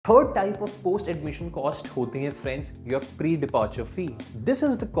Third type of post-admission cost होती है friends, your pre-departure fee. This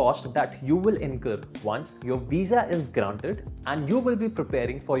is the cost that you will incur once your visa is granted and you will be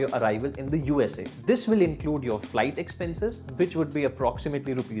preparing for your arrival in the USA. This will include your flight expenses, which would be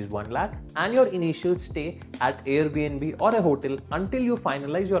approximately rupees 1 lakh, and your initial stay at Airbnb or a hotel until you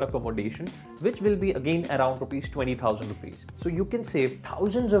finalize your accommodation, which will be again around rupees 20,000 rupees. So you can save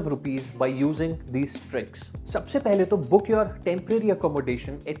thousands of rupees by using these tricks. सबसे पहले तो book your temporary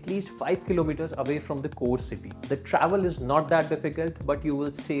accommodation at least 5 kilometers away from the core city. The travel is not that difficult, but you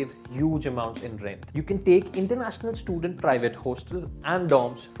will save huge amounts in rent. You can take international student private hostel and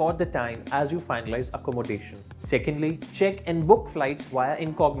dorms for the time as you finalize accommodation. Secondly, check and book flights via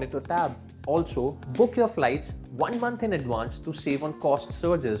incognito tab. Also, book your flights 1 month in advance to save on cost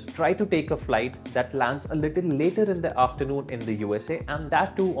surges. Try to take a flight that lands a little later in the afternoon in the USA, and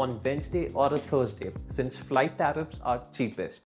that too on Wednesday or a Thursday, since flight tariffs are cheapest.